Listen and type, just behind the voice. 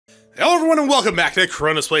Hello everyone and welcome back to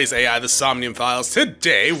Chronos Plays AI, the Somnium Files.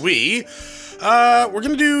 Today we're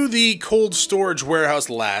gonna do the cold storage warehouse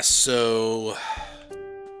last, so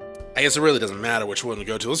I guess it really doesn't matter which one we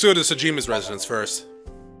go to. Let's go to Sajima's residence first.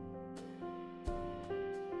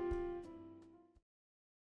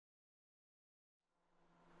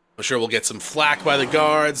 I'm sure we'll get some flack by the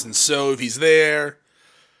guards, and so if he's there.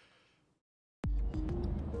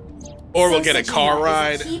 Or we'll get a car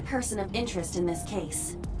ride. Is a key person of interest in this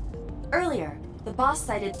case. Earlier, the boss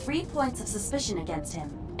cited 3 points of suspicion against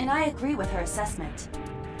him, and I agree with her assessment.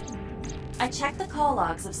 I checked the call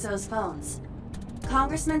logs of So's phones.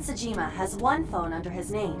 Congressman Sajima has one phone under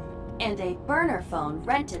his name, and a burner phone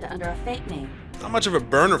rented under a fake name. How much of a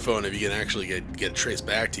burner phone if you can actually get traced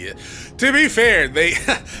back to you? To be fair, they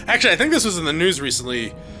actually, I think this was in the news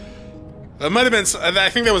recently. It might have been, I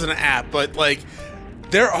think that was an app, but like,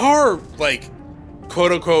 there are like,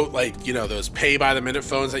 quote unquote, like, you know, those pay by the minute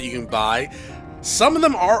phones that you can buy. Some of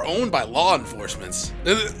them are owned by law enforcement.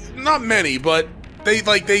 Not many, but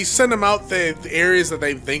they send them out the areas that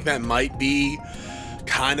they think that might be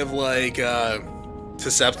kind of like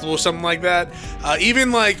susceptible or something like that.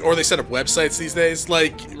 Even like, or they set up websites these days.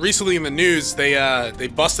 Like recently in the news, they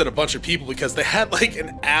busted a bunch of people because they had like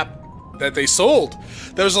an app that they sold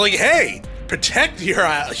that was like, hey, protect your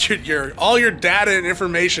all your data and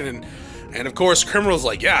information. And of course, criminals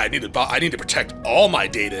like, yeah, I need to protect all my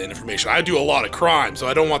data and information. I do a lot of crime, so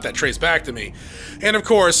I don't want that traced back to me. And of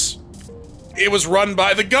course, it was run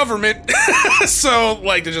by the government. So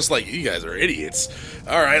like, they're just like, you guys are idiots.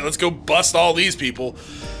 All right, let's go bust all these people.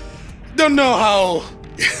 Don't know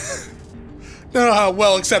how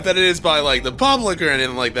well accepted it is by like the public or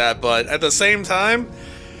anything like that, but at the same time,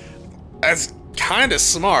 that's kind of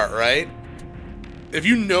smart, right? If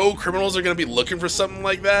you know criminals are going to be looking for something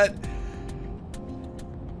like that,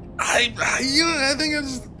 I think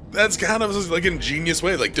that's kind of like an ingenious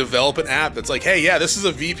way, like develop an app that's like, hey, yeah, this is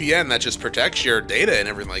a VPN that just protects your data and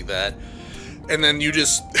everything like that. And then you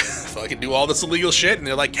just fucking do all this illegal shit and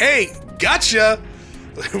they're like, hey, gotcha.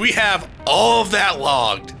 We have all of that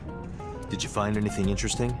logged. Did you find anything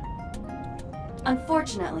interesting?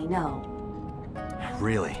 Unfortunately, no.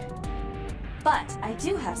 Really? But I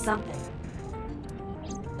do have something.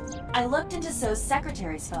 I looked into So's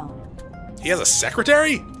secretary's phone. He has a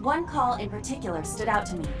secretary? One call in particular stood out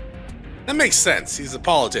to me. That makes sense. He's a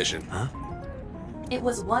politician. Huh? It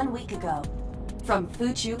was 1 week ago, from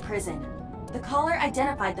Fuchu Prison. The caller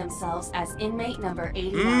identified themselves as inmate number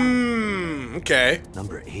 89. Okay.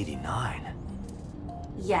 Number 89?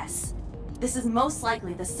 Yes. This is most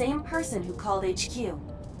likely the same person who called HQ.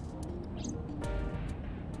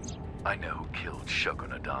 I know who killed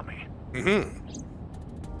Shogunadami.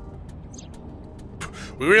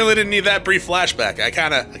 We really didn't need that brief flashback. I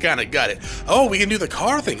kinda got it. Oh, we can do the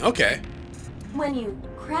car thing. Okay. When you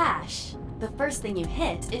crash, the first thing you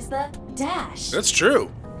hit is the dash. That's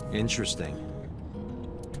true. Interesting.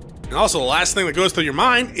 And also, the last thing that goes through your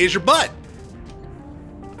mind is your butt.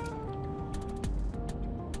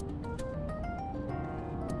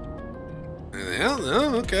 Yeah,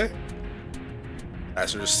 no, okay.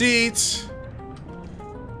 Passenger seats.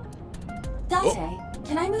 Date, Oh.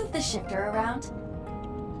 can I move the shifter around?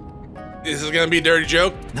 This is gonna be a dirty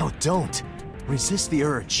joke? No, don't. Resist the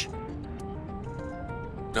urge.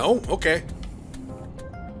 No? Okay.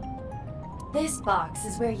 This box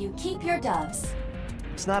is where you keep your doves.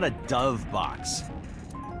 It's not a dove box.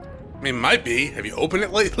 I mean, it might be. Have you opened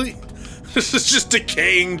it lately? This is just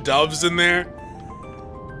decaying doves in there.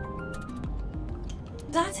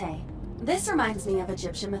 Date, this reminds me of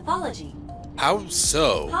Egyptian mythology. How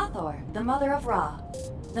so? Hathor, the mother of Ra.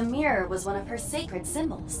 The mirror was one of her sacred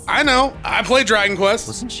symbols. I know. I play Dragon Quest.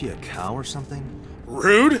 Wasn't she a cow or something?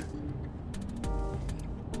 Rude.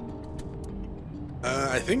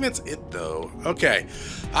 I think that's it, though. Okay.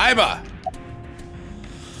 Aiba.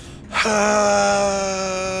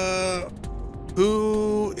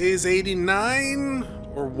 Who is 89?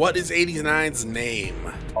 Or what is 89's name?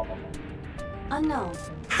 Unknown.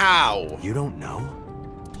 How? You don't know?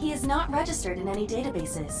 He is not registered in any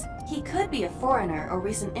databases. He could be a foreigner or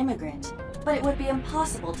recent immigrant, but it would be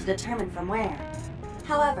impossible to determine from where.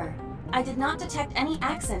 However, I did not detect any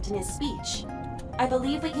accent in his speech. I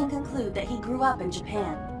believe we can conclude that he grew up in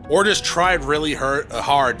Japan. Or just tried really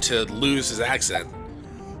hard to lose his accent.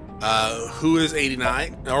 Who is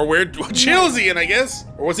 89? Or what jail is he in, I guess?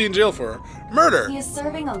 Or what's he in jail for? Murder. He is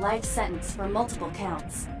serving a life sentence for multiple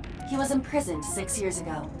counts. He was imprisoned 6 years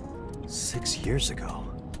ago. 6 years ago?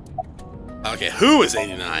 Okay, who is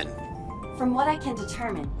 89? From what I can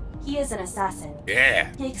determine, he is an assassin. Yeah.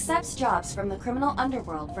 He accepts jobs from the criminal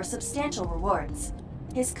underworld for substantial rewards.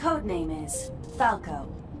 His code name is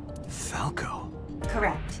Falco. Falco?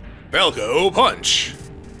 Correct. Falco Punch.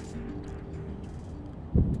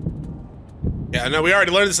 Yeah, no, we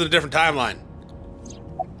already learned this in a different timeline.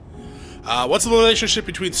 What's the relationship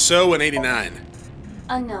between So and 89?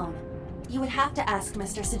 Unknown. You would have to ask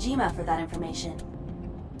Mr. Sejima for that information.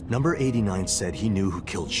 Number 89 said he knew who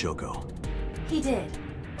killed Shoko. He did,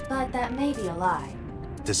 but that may be a lie.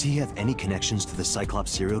 Does he have any connections to the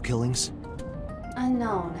Cyclops serial killings?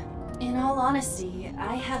 Unknown. In all honesty,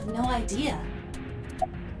 I have no idea.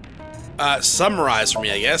 Summarize for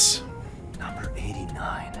me, I guess. Number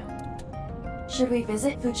 89. Should we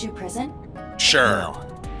visit Fuchu Prison? Sure.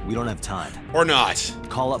 No, we don't have time. Or not.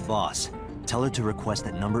 Call up boss. Tell her to request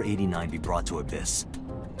that number 89 be brought to Abyss.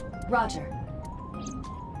 Roger.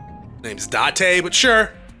 Name's Date, but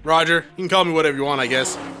sure. Roger. You can call me whatever you want, I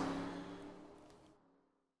guess.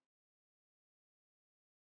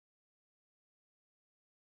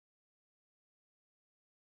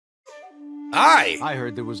 Hi! I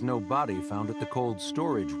heard there was no body found at the cold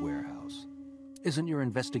storage warehouse. Isn't your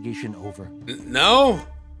investigation over? No?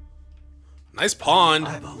 Nice pond.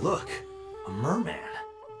 But look, a merman.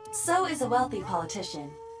 So is a wealthy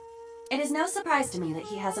politician. It is no surprise to me that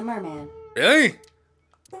he has a merman. Really?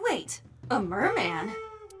 Wait, a merman?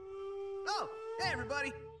 Oh, hey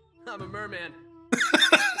everybody! I'm a merman.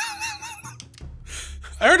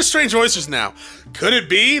 I heard a strange voice just now. Could it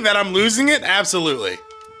be that I'm losing it? Absolutely.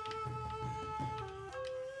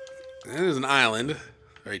 There's an island.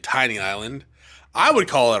 Very tiny island. I would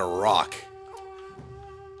call it a rock.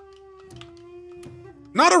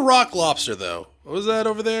 Not a rock lobster, though. What was that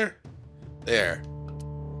over there? There.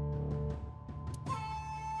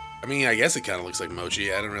 I mean, I guess it kind of looks like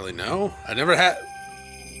mochi. I don't really know. I never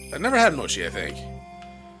had mochi, I think.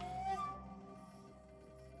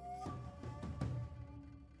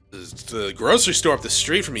 The grocery store up the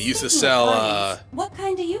street from me used to sell, What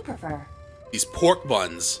kind do you prefer? these pork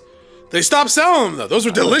buns. They stopped selling them, though. Those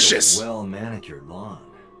were delicious. I like a well-manicured lawn.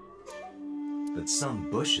 But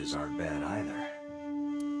some bushes aren't bad either.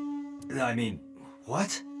 I mean,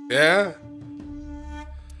 what? Yeah.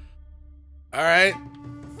 All right.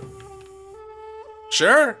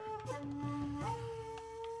 Sure.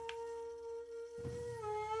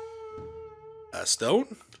 A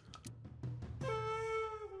stone?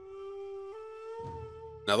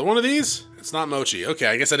 Another one of these? It's not mochi. Okay,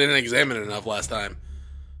 I guess I didn't examine it enough last time.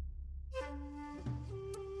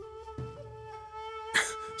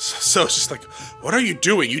 So it's just like, what are you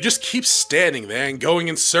doing? You just keep standing there and going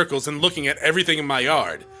in circles and looking at everything in my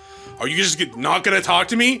yard. Are you just not gonna talk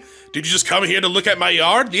to me? Did you just come here to look at my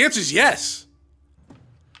yard? The answer is yes.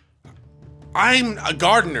 I'm a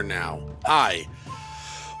gardener now. Hi.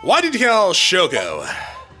 Why did you kill Shoko?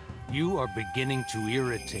 You are beginning to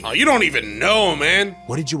irritate. Oh, you don't even know, man.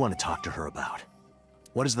 What did you want to talk to her about?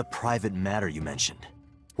 What is the private matter you mentioned?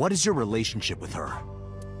 What is your relationship with her?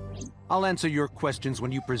 I'll answer your questions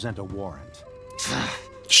when you present a warrant.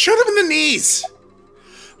 Shoot him in the knees.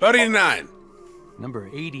 About 89. Number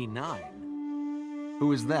 89?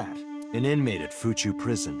 Who is that? An inmate at Fuchu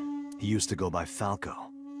Prison. He used to go by Falco.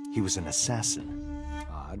 He was an assassin.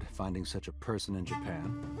 Odd, finding such a person in Japan.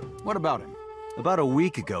 What about him? About a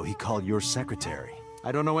week ago, he called your secretary.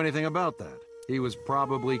 I don't know anything about that. He was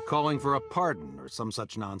probably calling for a pardon or some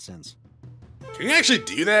such nonsense. Can you actually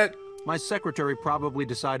do that? My secretary probably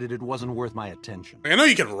decided it wasn't worth my attention. I know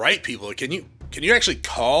you can write people. Can you actually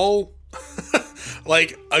call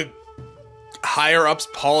like a higher ups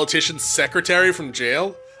politician's secretary from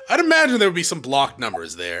jail? I'd imagine there would be some blocked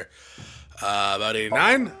numbers there. About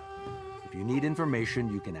 89? If you need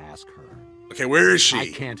information, you can ask her. Okay, where is she? I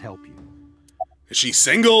can't help you. Is she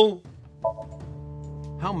single?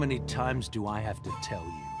 How many times do I have to tell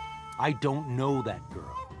you? I don't know that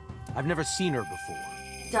girl. I've never seen her before.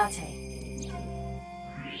 Date.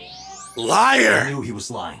 Liar! I knew he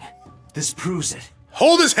was lying. This proves it.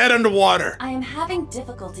 Hold his head underwater. I am having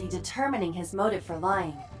difficulty determining his motive for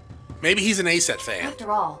lying. Maybe he's an ASET fan.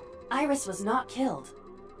 After all, Iris was not killed.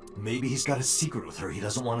 Maybe he's got a secret with her he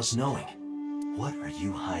doesn't want us knowing. What are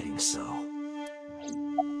you hiding, So?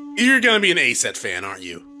 You're gonna be an ASET fan, aren't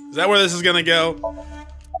you? Is that where this is gonna go?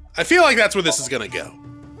 I feel like that's where this is gonna go.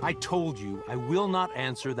 I told you I will not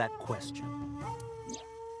answer that question.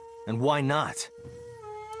 And why not?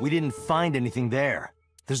 We didn't find anything there.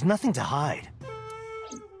 There's nothing to hide.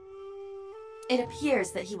 It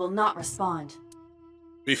appears that he will not respond. To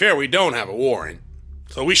be fair, we don't have a warrant.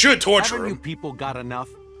 So we should torture Haven't you him. people got enough?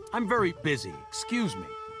 I'm very busy. Excuse me.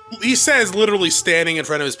 He says literally standing in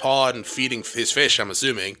front of his pond and feeding his fish, I'm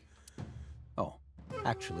assuming. Oh,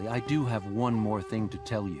 actually, I do have one more thing to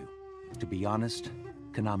tell you. To be honest,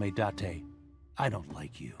 Kaname Date, I don't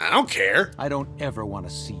like you. I don't care. I don't ever want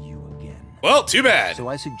to see you again. Well, too bad. So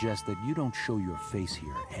I suggest that you don't show your face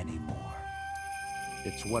here anymore.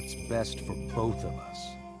 It's what's best for both of us.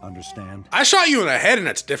 Understand? I shot you in the head and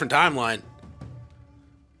it's a different timeline.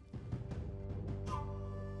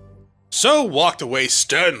 So walked away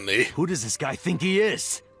sternly. Who does this guy think he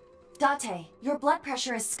is? Date, your blood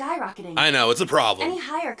pressure is skyrocketing. I know, it's a problem. Any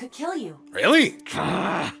higher could kill you. Really?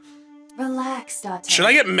 Relax, Date. Should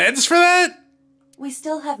I get meds for that? We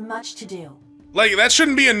still have much to do. Like, that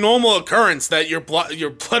shouldn't be a normal occurrence that your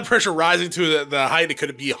blood pressure rising to the height it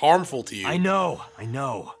could be harmful to you. I know.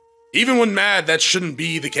 Even when mad, that shouldn't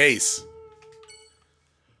be the case.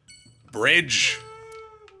 Bridge.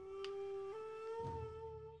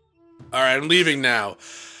 Alright, I'm leaving now.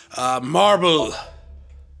 Marble.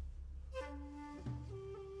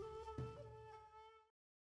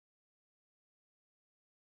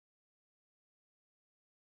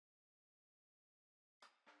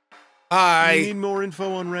 Hi. You need more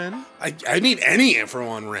info on Ren? I need any info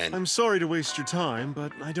on Ren. I'm sorry to waste your time,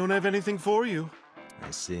 but I don't have anything for you.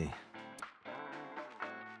 I see.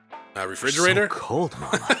 Refrigerator? So cold,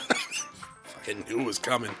 Mama. Fucking knew it was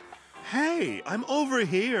coming. Hey, I'm over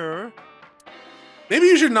here. Maybe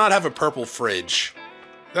you should not have a purple fridge.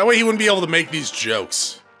 That way he wouldn't be able to make these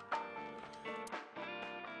jokes.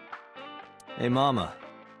 Hey, Mama.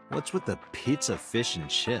 What's with the pizza, fish, and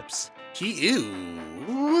chips?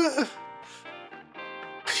 Ew.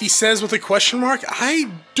 He says with a question mark, I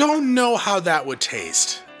don't know how that would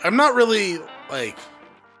taste. I'm not really, like...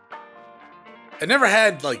 I never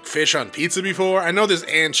had, like, fish on pizza before. I know there's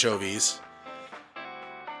anchovies.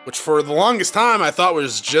 Which for the longest time I thought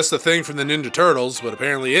was just a thing from the Ninja Turtles, but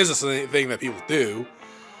apparently is a thing that people do.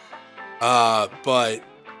 But...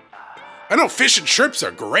 I know fish and shrimps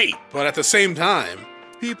are great, but at the same time...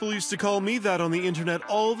 People used to call me that on the internet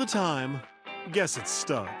all the time. Guess it's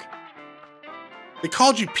stuck. They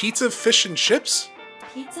called you pizza, fish, and chips?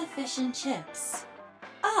 Pizza, fish, and chips.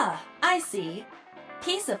 Ah, I see.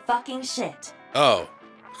 Piece of fucking shit. Oh.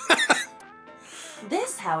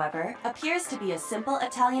 This, however, appears to be a simple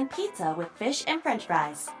Italian pizza with fish and french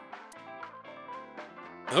fries.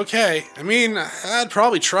 Okay, I mean, I'd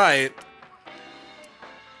probably try it.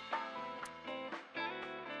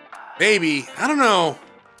 Maybe. I don't know.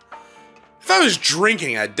 If I was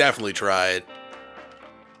drinking, I'd definitely try it.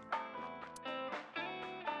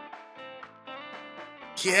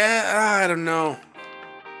 Yeah, I don't know.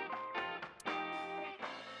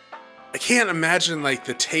 I can't imagine, like,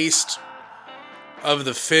 the taste of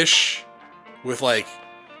the fish with, like,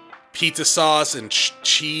 pizza sauce and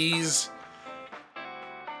cheese.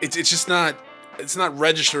 It's just not... It's not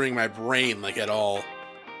registering my brain, like, at all.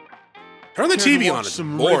 Turn the Care to TV watch on, it's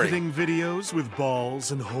some boring. riveting videos with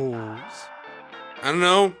balls and holes. I don't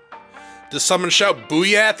know. Does someone shout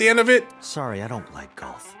booyah at the end of it? Sorry, I don't like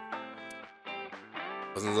golf.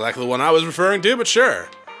 Wasn't exactly the one I was referring to, but sure.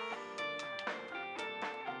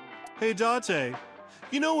 Hey, Date.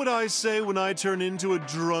 You know what I say when I turn into a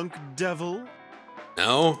drunk devil?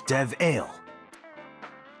 No? Dev Ale.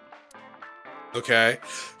 Okay.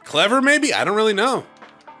 Clever, maybe? I don't really know.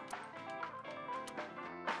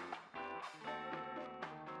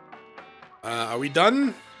 Are we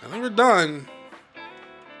done? I think we're done.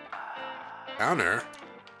 Down her.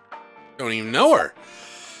 Don't even know her.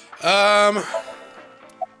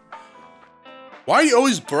 Why are you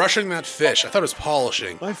always brushing that fish? I thought it was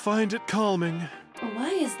polishing. I find it calming. Why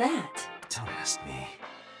is that? Don't ask me.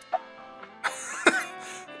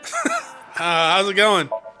 How's it going?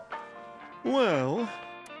 Well,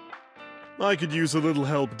 I could use a little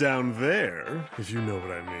help down there, if you know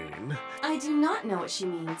what I mean. I do not know what she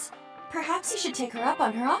means. Perhaps you should take her up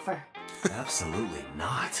on her offer. Absolutely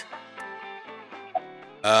not.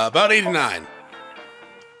 About 89.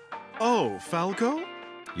 Oh, Falco?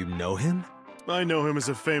 You know him? I know him as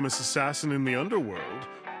a famous assassin in the underworld.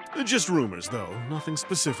 Just rumors, though, nothing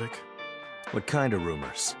specific. What kind of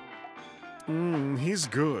rumors? He's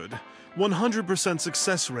good. 100%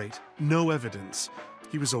 success rate, no evidence.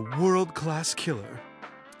 He was a world-class killer.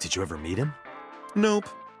 Did you ever meet him? Nope.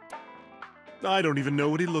 I don't even know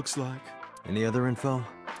what he looks like. Any other info?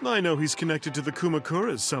 I know he's connected to the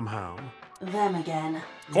Kumakuras somehow. Them again.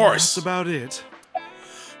 Of course. That's about it.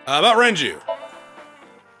 About Renju.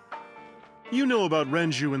 You know about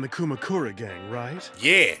Renju and the Kumakura gang, right?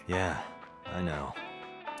 Yeah. Yeah, I know.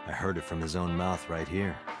 I heard it from his own mouth right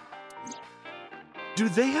here. Do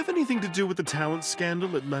they have anything to do with the talent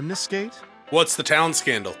scandal at Lemniscate? What's the town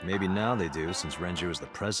scandal? Maybe now they do, since Renju is the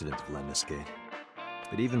president of Lemniscate.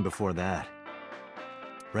 But even before that,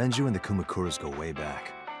 Renju and the Kumakuras go way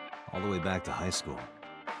back. All the way back to high school.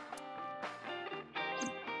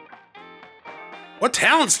 What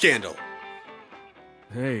talent scandal?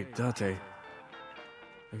 Hey, Date.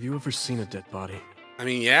 Have you ever seen a dead body? I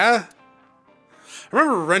mean, yeah. I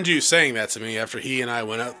remember Renju saying that to me after he and I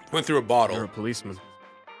went through a bottle. You're a policeman.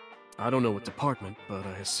 I don't know what department, but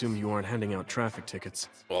I assume you aren't handing out traffic tickets.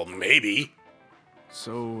 Well, maybe.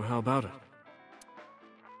 So, how about it?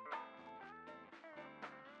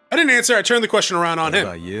 I didn't answer. I turned the question around on What him.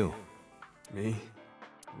 about you? Me?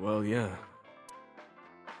 Well, yeah.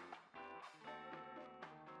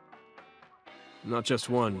 Not just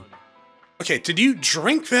one. Okay, did you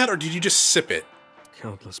drink that or did you just sip it?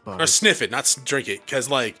 Countless Or bodies. sniff it, not drink it. Because,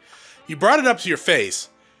 like, you brought it up to your face,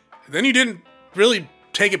 and then you didn't really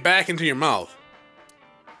take it back into your mouth.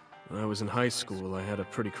 When I was in high school, I had a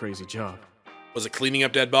pretty crazy job. Was it cleaning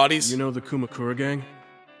up dead bodies? You know the Kumakura gang?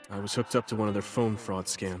 I was hooked up to one of their phone fraud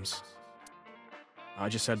scams. I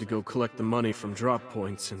just had to go collect the money from drop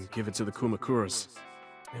points and give it to the Kumakuras.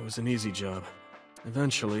 It was an easy job.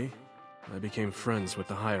 Eventually, I became friends with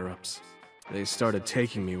the higher-ups. They started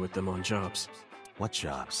taking me with them on jobs. What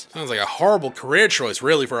jobs? Sounds like a horrible career choice,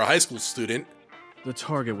 really, for a high school student. The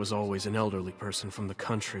target was always an elderly person from the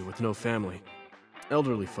country with no family.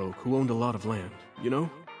 Elderly folk who owned a lot of land, you know?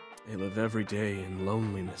 They live every day in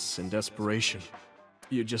loneliness and desperation.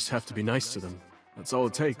 You just have to be nice to them. That's all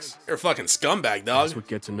it takes. You're a fucking scumbag, Guys dog. would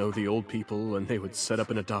get to know the old people and they would set up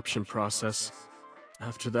an adoption process.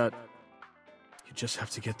 After that, you just have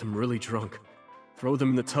to get them really drunk. Throw them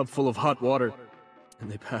in the tub full of hot water,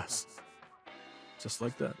 and they pass. Just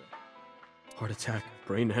like that. Heart attack,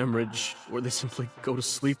 brain hemorrhage, or they simply go to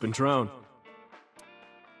sleep and drown.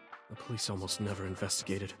 The police almost never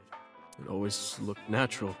investigated. It always looked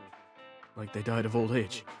natural, like they died of old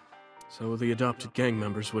age. So the adopted gang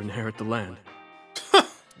members would inherit the land.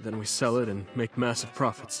 Then we sell it and make massive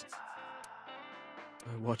profits.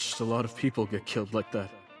 I watched a lot of people get killed like that.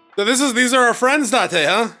 So these are our friends, Date,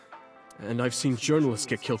 huh? And I've seen journalists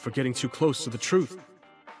get killed for getting too close to the truth.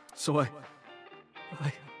 So I...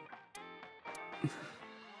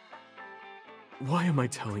 Why am I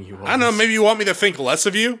telling you all I don't know, this? maybe you want me to think less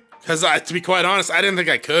of you? Because, to be quite honest, I didn't think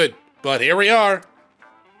I could. But here we are.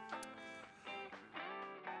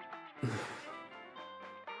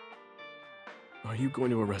 Are you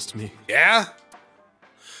going to arrest me? Yeah?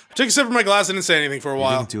 I took a sip of my glass and didn't say anything for a You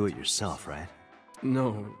while. didn't do it yourself, right?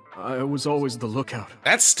 No, I was always the lookout.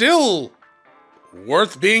 That's still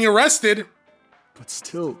worth being arrested. But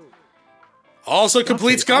still... Also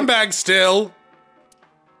complete Okay, scumbag still.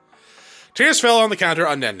 Tears fell on the counter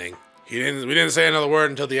unending. We didn't say another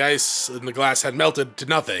word until the ice in the glass had melted to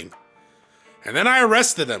nothing. And then I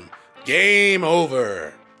arrested him. Game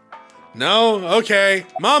over. No? Okay.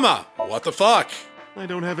 Mama, what the fuck? I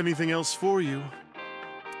don't have anything else for you.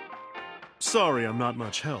 Sorry, I'm not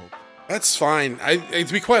much help. That's fine. To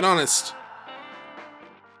be quite honest.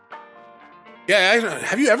 Yeah,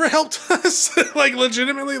 have you ever helped us? Like,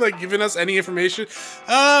 legitimately? Like, giving us any information?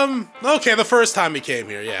 Okay, the first time he came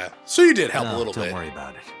here, yeah. So you did help a little bit. Don't worry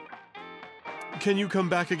about it. Can you come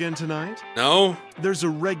back again tonight? No? There's a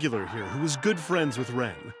regular here who is good friends with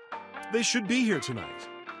Ren. They should be here tonight.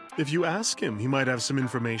 If you ask him, he might have some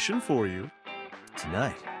information for you.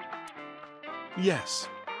 Tonight? Yes.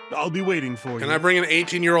 I'll be waiting for you. Can I bring an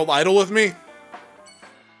 18-year-old idol with me?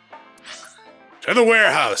 To the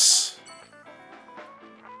warehouse.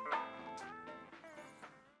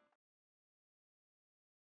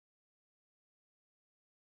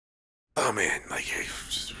 Oh man, like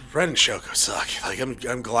Red and Shoko suck. Like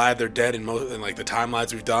I'm glad they're dead in like the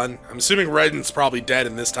timelines we've done. I'm assuming Red's probably dead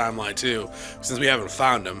in this timeline too, since we haven't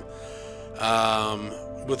found him.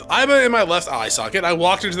 With Aiba in my left eye socket, I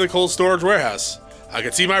walked into the cold storage warehouse. I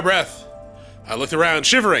could see my breath. I looked around,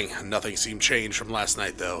 shivering. Nothing seemed changed from last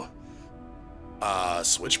night, though.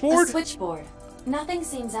 Switchboard? A switchboard. Nothing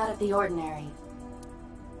seems out of the ordinary.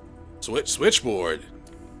 Switchboard. First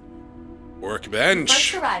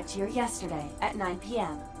Workbench. arrived here yesterday at 9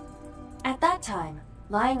 p.m. At that time,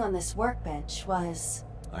 lying on this workbench was...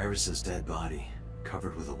 Iris's dead body,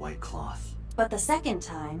 covered with a white cloth. But the second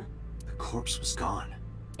time, The corpse was gone.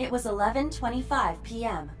 it was 11:25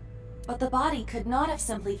 p.m. But the body could not have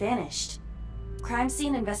simply vanished. Crime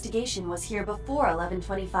scene investigation was here before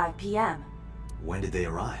 11:25 p.m. When did they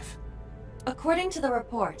arrive? According to the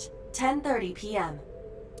report, 10:30 p.m.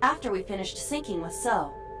 After we finished sinking with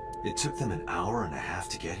So. It took them an hour and a half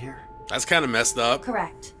to get here? That's kind of messed up.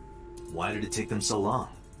 Correct. Why did it take them so long?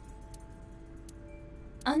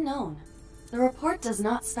 Unknown. The report does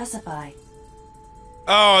not specify.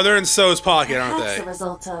 Oh, they're in So's pocket, aren't Perhaps a they?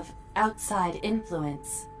 result of outside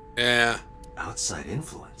influence. Yeah. Outside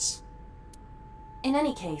influence? In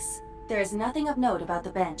any case, there is nothing of note about the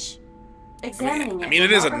bench. Examining I mean, it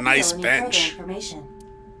it will is a not nice reveal any further bench. information.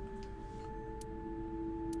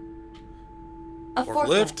 A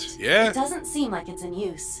Forklift? Yeah. It doesn't seem like it's in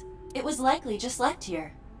use. It was likely just left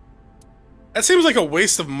here. That seems like a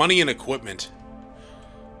waste of money and equipment.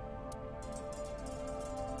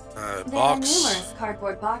 There Box. are numerous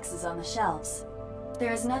cardboard boxes on the shelves.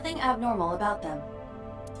 There is nothing abnormal about them.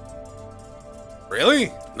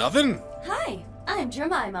 Really? Nothing? Hi, I'm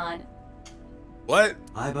Jemimon. What?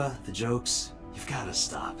 Iba, the jokes, you've gotta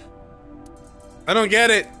stop. I don't get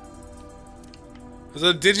it. Is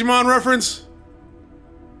that a Digimon reference?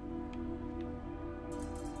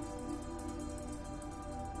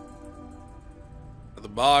 The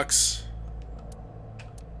box.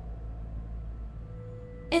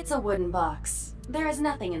 It's a wooden box. There is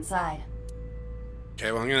nothing inside.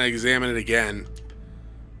 Okay, well, I'm gonna examine it again.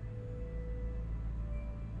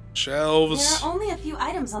 Shelves. There are only a few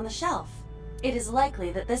items on the shelf. It is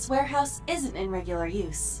likely that this warehouse isn't in regular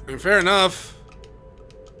use. I mean, fair enough.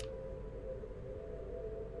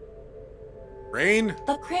 Rain?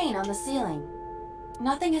 The crane on the ceiling.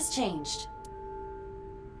 Nothing has changed.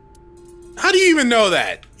 How do you even know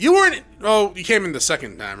that? You weren't. Oh, you came in the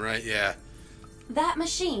second time, right? Yeah. That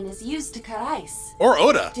machine is used to cut ice. Or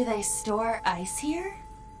Oda. Do they store ice here?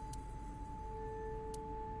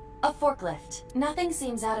 A forklift. Nothing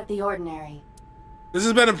seems out of the ordinary. This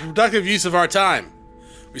has been a productive use of our time.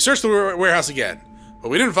 We searched the warehouse again, but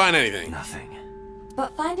we didn't find anything. Nothing.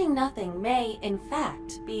 But finding nothing may, in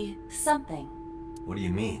fact, be something. What do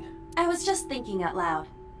you mean? I was just thinking out loud.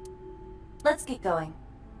 Let's get going.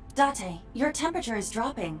 Date, your temperature is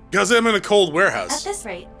dropping. Because I'm in a cold At warehouse. this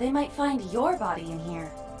rate, they might find your body in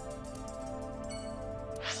here.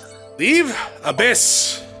 Leave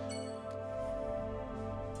Abyss.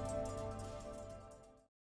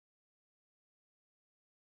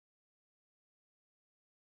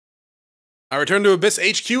 I return to Abyss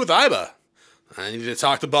HQ with Iba. I need to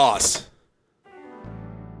talk to Boss.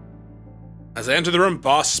 As I entered the room,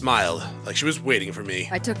 Boss smiled, like she was waiting for me.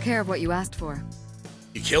 I took care of what you asked for.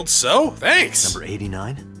 You killed So? Thanks! Number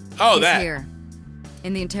 89? Oh, He's that. here,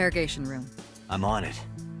 in the interrogation room. I'm on it.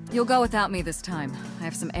 You'll go without me this time. I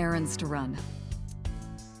have some errands to run.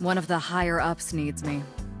 One of the higher-ups needs me.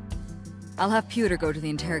 I'll have Pewter go to the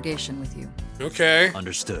interrogation with you. Okay.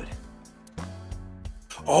 Understood.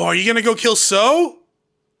 Oh, are you gonna go kill So?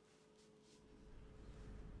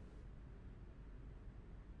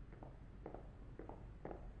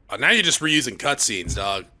 Oh, now you're just reusing cutscenes,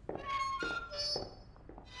 dog.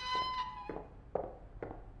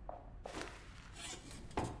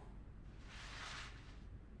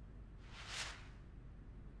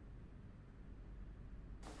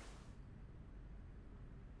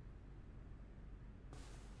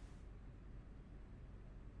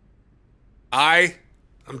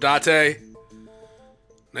 I'm Date.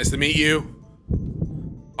 Nice to meet you.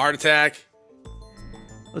 Heart attack.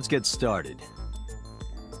 Let's get started.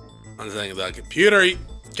 One thing about computer.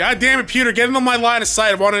 God damn it, Pewter, get into my line of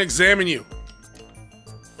sight. I want to examine you.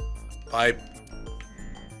 Pipe.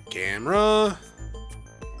 Camera.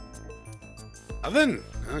 Oven.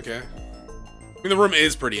 Okay. I mean, the room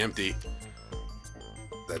is pretty empty.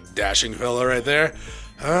 That dashing fella right there.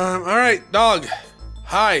 Alright, dog.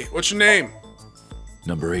 Hi, what's your name?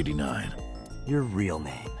 Number 89. Your real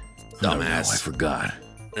name. I don't know, Dumbass. I forgot.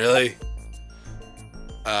 Really?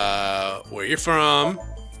 Where you from?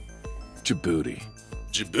 Djibouti.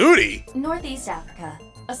 Djibouti? Northeast Africa,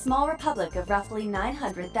 a small republic of roughly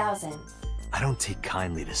 900,000. I don't take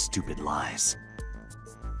kindly to stupid lies.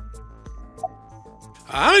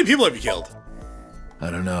 How many people have you killed? I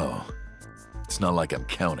don't know. It's not like I'm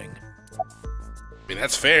counting. I mean,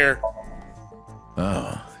 that's fair.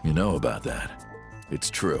 Oh, you know about that. It's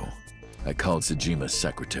true. I called Sejima's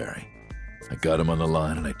secretary. I got him on the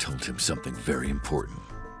line and I told him something very important.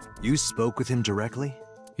 You spoke with him directly?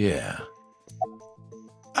 Yeah.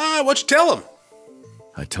 What'd you tell him?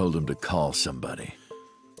 I told him to call somebody.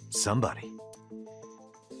 Somebody.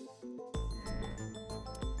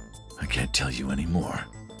 I can't tell you anymore.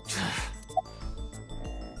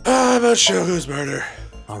 About Shogo's murder.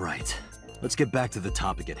 All right, let's get back to the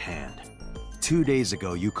topic at hand. 2 days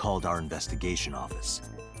ago, you called our investigation office.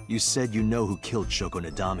 You said you know who killed Shoko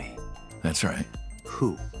Nadami. That's right.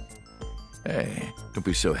 Who? Hey, don't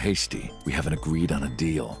be so hasty. We haven't agreed on a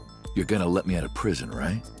deal. You're gonna let me out of prison,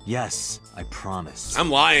 right? Yes, I promise. I'm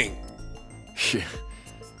lying.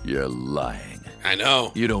 You're lying. I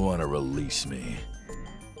know. You don't want to release me.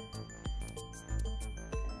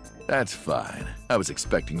 That's fine. I was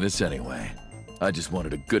expecting this anyway. I just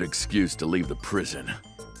wanted a good excuse to leave the prison.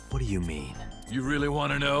 What do you mean? You really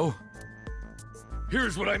want to know?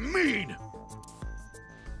 Here's what I mean!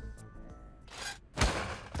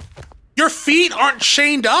 Your feet aren't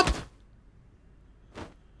chained up?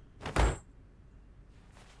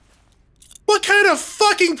 What kind of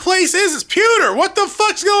fucking place is this? Pewter, what the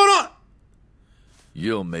fuck's going on?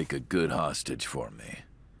 You'll make a good hostage for me.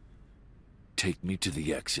 Take me to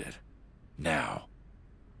the exit. Now.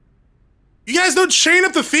 You guys don't chain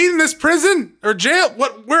up the feet in this prison? Or jail?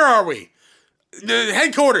 What? Where are we? The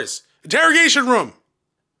headquarters. Interrogation room.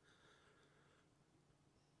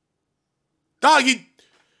 Dog,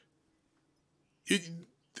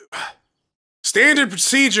 standard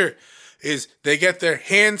procedure is they get their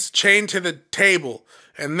hands chained to the table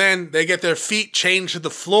and then they get their feet chained to the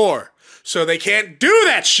floor. So they can't do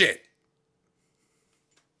that shit.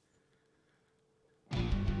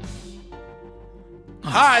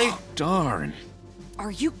 Hi. Darn.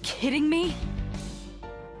 Are you kidding me?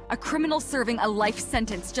 A criminal serving a life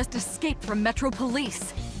sentence just escaped from Metro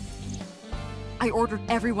Police. I ordered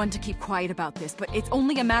everyone to keep quiet about this, but it's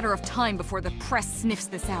only a matter of time before the press sniffs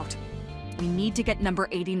this out. We need to get number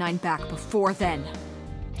 89 back before then.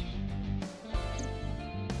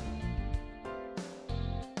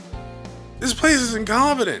 This place is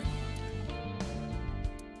incompetent.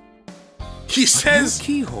 He says no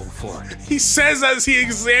keyhole for it. He says as he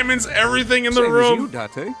examines everything in the Same room. as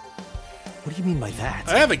you, Date. What do you mean by that?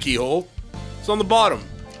 I have a keyhole. It's on the bottom.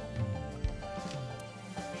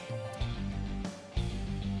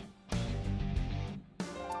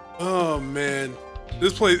 Oh man,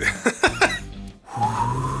 this place.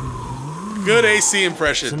 Good AC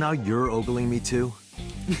impression. So now you're ogling me too?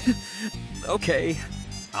 Okay,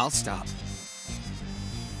 I'll stop.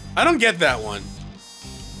 I don't get that one.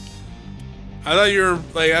 I thought you were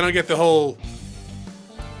like, I don't get the whole.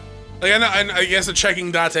 Like, I guess I'm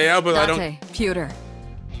checking Date out, but I don't. Date, Pewter.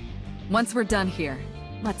 Once we're done here,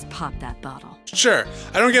 let's pop that bottle. Sure,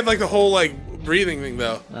 I don't get like the whole like breathing thing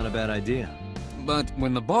though. Not a bad idea. But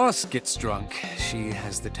when the boss gets drunk, she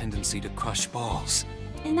has the tendency to crush balls.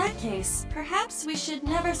 In that case, perhaps we should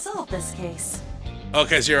never solve this case.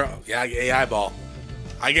 Okay, so you're a eyeball.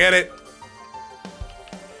 I get it.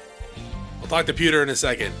 We'll talk to Pewter in a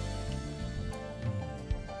second.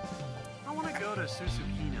 I want to go to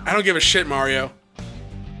Susukino. I don't give a shit, Mario.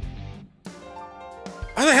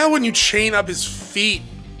 Why the hell wouldn't you chain up his feet?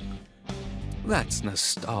 That's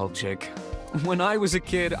nostalgic. When I was a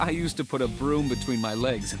kid, I used to put a broom between my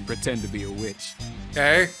legs and pretend to be a witch.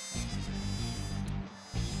 Okay.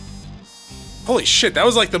 Holy shit, that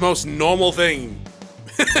was like the most normal thing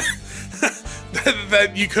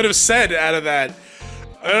that you could have said out of that.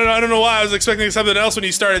 I don't know why I was expecting something else when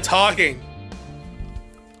you started talking.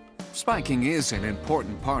 Spiking is an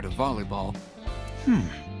important part of volleyball.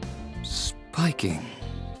 Spiking.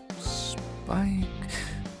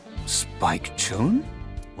 Spike-chun?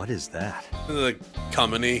 What is that? The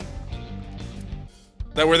company.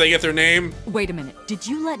 That where they get their name? Wait a minute, did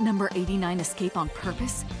you let number 89 escape on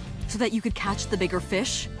purpose? So that you could catch the bigger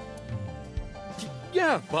fish?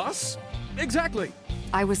 Yeah, boss. Exactly.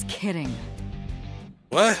 I was kidding.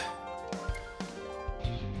 What?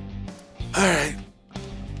 Alright.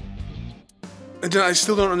 I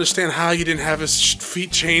still don't understand how you didn't have his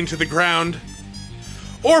feet chained to the ground.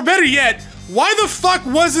 Or better yet, why the fuck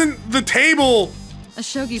wasn't the table A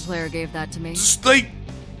shogi player gave that to me. just like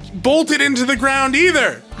bolted into the ground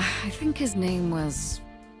either? I think his name was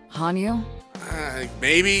Hanyu?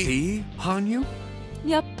 Maybe. The Hanyu?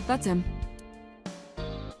 Yep, that's him.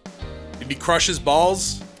 Did he crush his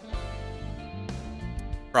balls?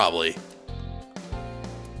 Probably.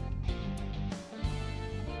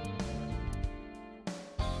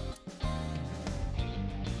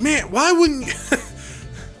 Man, why wouldn't you?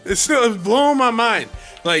 It's still blowing my mind.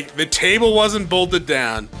 Like, the table wasn't bolted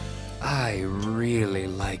down. I really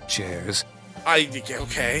like chairs.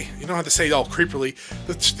 Okay, you don't have to say it all creepily.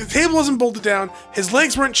 The table wasn't bolted down. His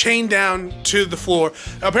legs weren't chained down to the floor.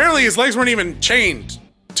 Apparently, his legs weren't even chained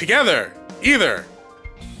together either.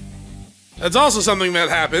 That's also something that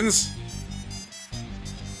happens.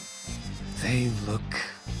 They look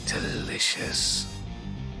delicious.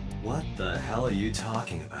 What the hell are you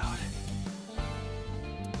talking about?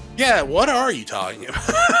 Yeah, what are you talking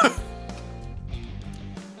about?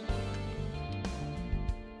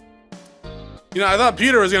 You know, I thought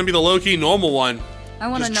Peter was gonna be the low-key normal one. I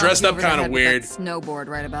want to Just know dressed if you up over the kind of head with weird. that snowboard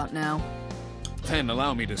right about now. Then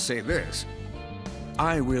allow me to say this.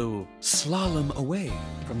 I will slalom away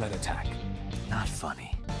from that attack. Not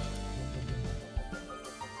funny.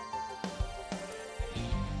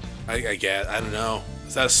 I get. I don't know.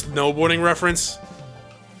 Is that a snowboarding reference?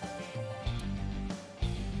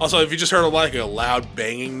 Also, if you just heard like a loud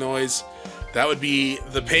banging noise, that would be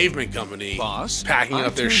the pavement company Boss, packing I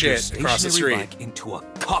up their turned your shit across the stationary street. bike into a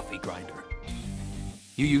coffee grinder.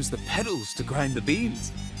 You use the pedals to grind the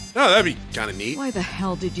beans. Oh, that'd be kind of neat. Why the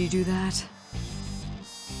hell did you do that?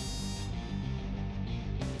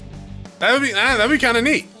 That'd be kind of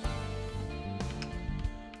neat.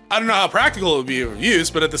 I don't know how practical it would be of use,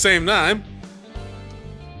 but at the same time,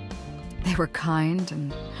 They were kind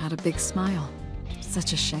and had a big smile.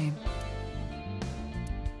 Such a shame.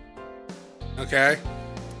 okay.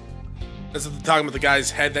 Is it talking about the guy's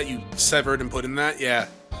head that you severed and put in that? Yeah.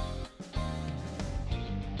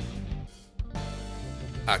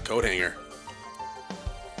 Coat hanger.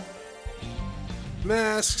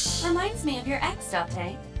 Masks. Reminds me of your ex,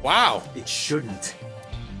 Date. Wow. It shouldn't.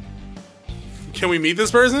 Can we meet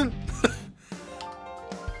this person?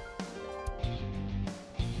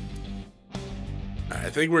 I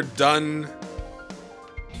think we're done.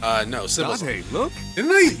 No, symbols. Date, look.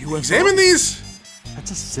 Didn't I examine these?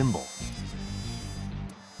 That's a symbol.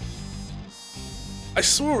 I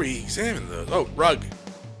swore we examined those. Oh, rug.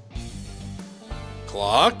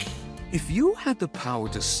 Clock. If you had the power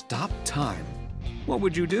to stop time, what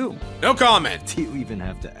would you do? No comment. Do you even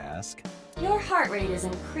have to ask? Your heart rate is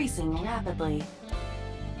increasing rapidly.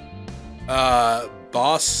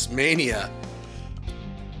 Boss Mania.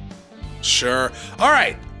 Sure. All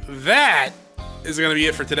right. That is going to be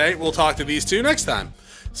it for today. We'll talk to these two next time.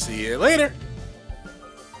 See you later.